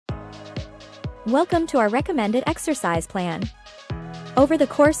Welcome to our recommended exercise plan. Over the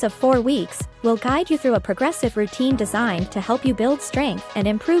course of 4 weeks, we'll guide you through a progressive routine designed to help you build strength and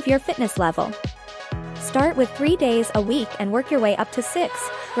improve your fitness level. Start with 3 days a week and work your way up to 6,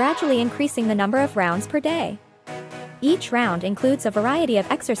 gradually increasing the number of rounds per day. Each round includes a variety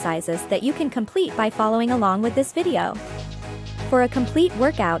of exercises that you can complete by following along with this video. For a complete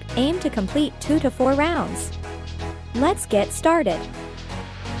workout, aim to complete 2 to 4 rounds. Let's get started.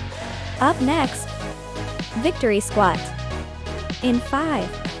 Up next, victory squat. In 5,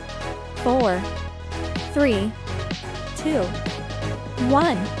 4, 3, 2,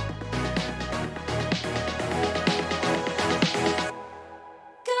 1.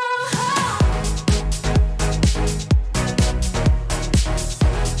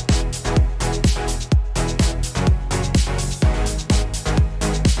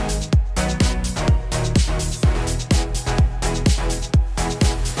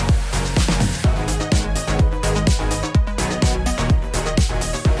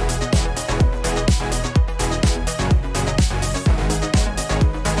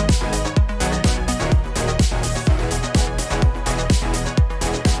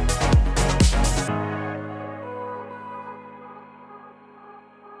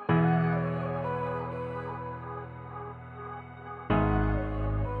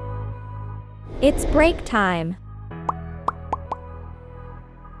 It's break time.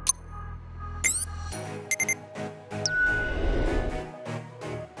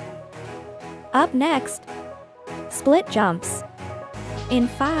 Up next, split jumps. In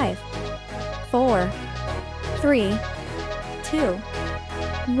 5, 4, 3, 2,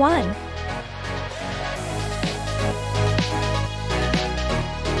 1.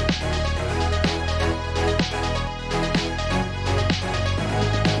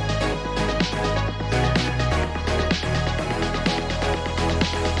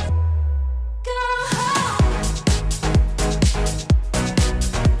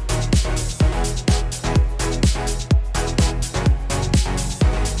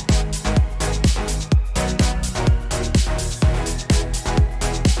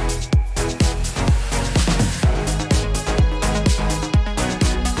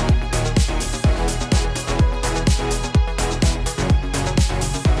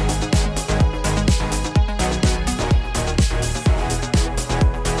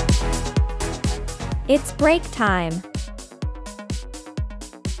 It's break time.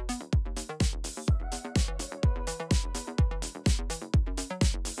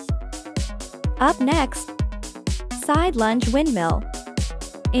 Up next, side lunge windmill.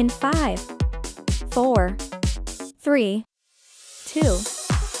 In 5, 4, 3, 2,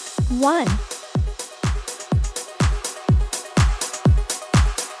 1.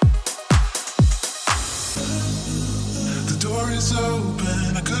 The door is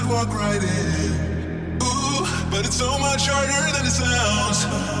open, I could walk right in. But it's so much harder than it sounds.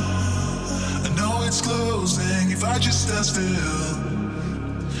 I know it's closing if I just stand still.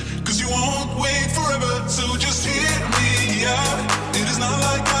 Cause you won't wait forever, so just hear me out. It is not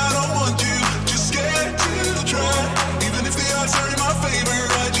like I don't want you, just scared to try. Even if the odds are in my favor,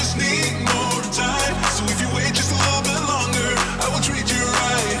 I just need more time. So if you wait just a little bit longer, I will treat you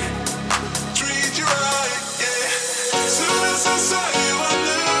right. Treat you right, yeah. Soon as I saw you, I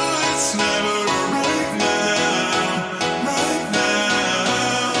knew it's never right now.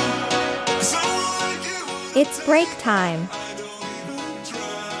 It's break time.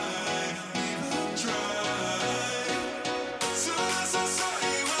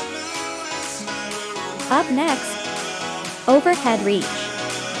 Up next, overhead reach.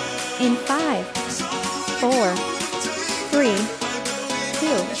 In 5, 4, 3,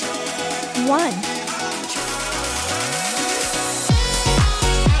 2, 1.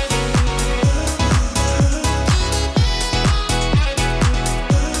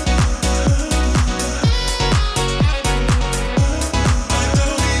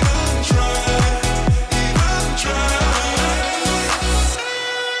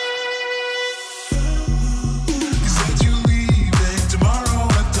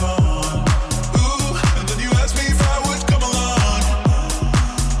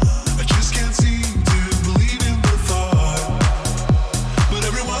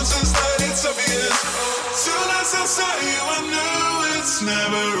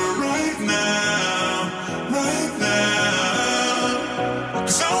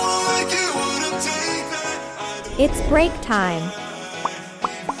 It's break time.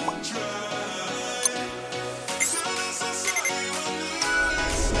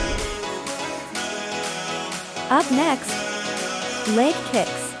 Up next, leg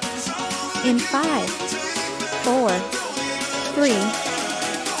kicks. In 5, 4, 3,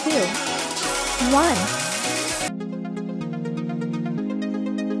 2, 1.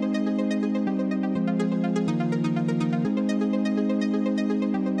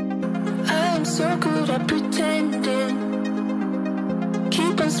 I'm so good at pretending.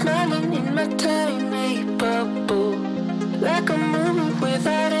 Keep on smiling in my tiny bubble, like a movie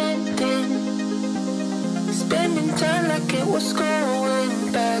without ending. Spending time like it was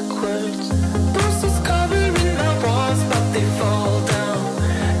going backwards. Bruises covering my walls, but they fall down.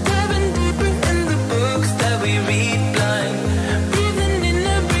 Diving deeper in the books that we read blind. Breathing in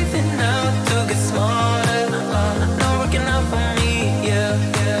and breathing out to get smarter. Not working out for me, yeah.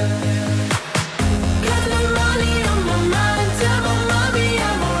 Got no money on my mind. Tell my mommy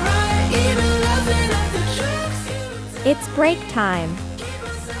I'm alright. Even laughing at the jokes you tell. It's break time.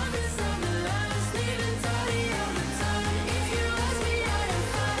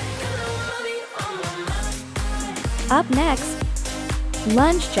 Up next,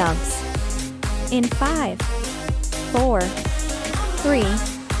 lunge jumps. In 5, 4, 3,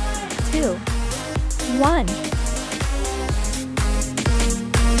 2, 1.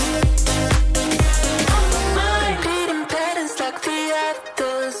 Repeating patterns like the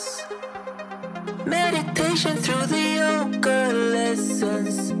others. Meditation through the yoga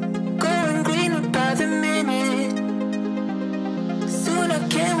lessons. Going greener by the minute. Soon I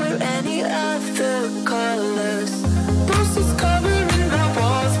can't wear any other colors. Bruises covering my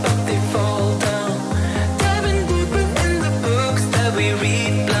walls, but they fall down. Diving deeper in the books that we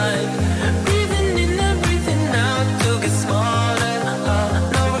read blind. Breathing in and breathing out to get smarter.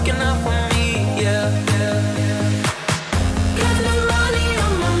 Not working out for me, yeah. Got no money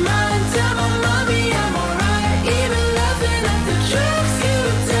on my mind. Tell my mommy I'm alright. Even laughing at the jokes you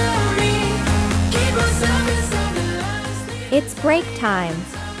tell me. Keep myself inside the lines. It's break time.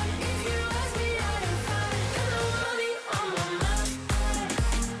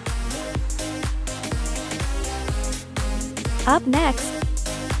 Up next,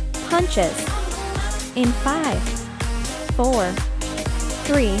 punches. In 5, 4,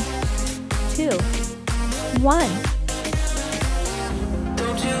 3, 2, 1.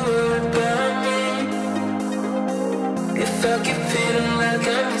 Don't you worry about me. If I keep feeling like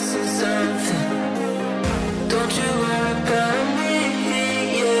I'm missing something, don't you worry about me,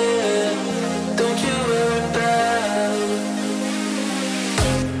 yeah. Don't you worry about it.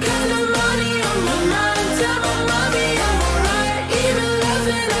 Got no money on my mind. Tell my mommy I'm alright. Even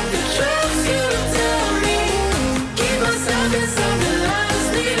laughing at the jokes you tell me. Keep myself inside the lines.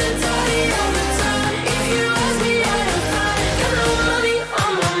 Leaving tidy all the time. If you ask me, I am fine. Got no money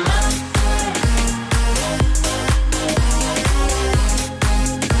on my mind.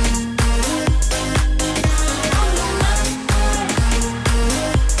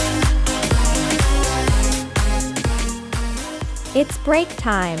 It's break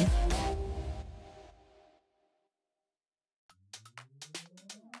time.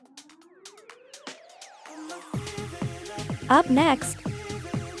 Up next,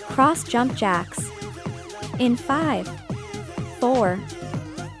 cross jump jacks. In 5, 4,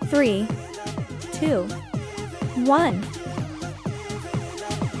 3, 2, 1.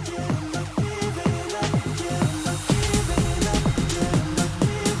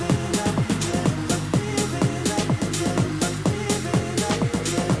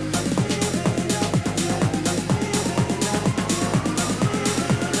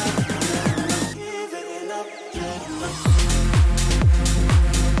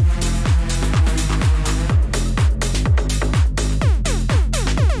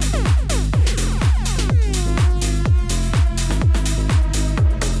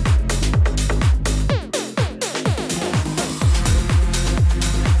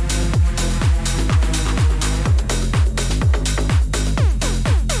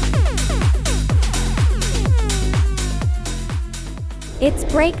 It's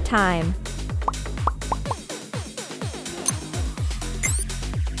break time.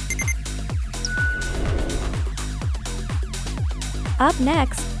 Up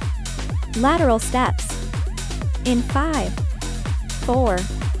next, lateral steps. In 5, 4,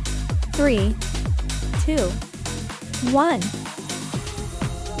 3, 2, 1.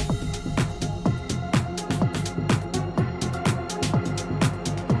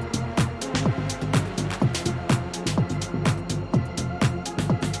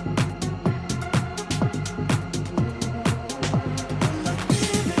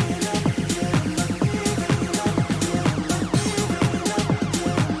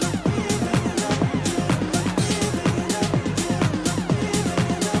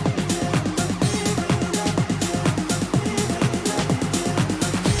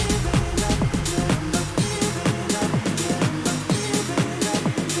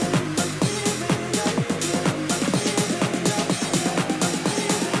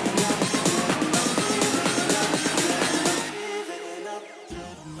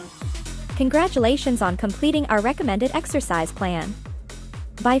 Congratulations on completing our recommended exercise plan.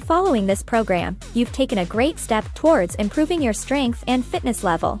 By following this program, you've taken a great step towards improving your strength and fitness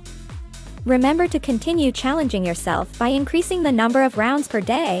level. Remember to continue challenging yourself by increasing the number of rounds per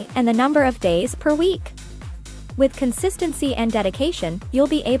day and the number of days per week. With consistency and dedication, you'll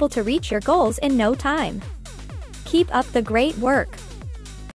be able to reach your goals in no time. Keep up the great work.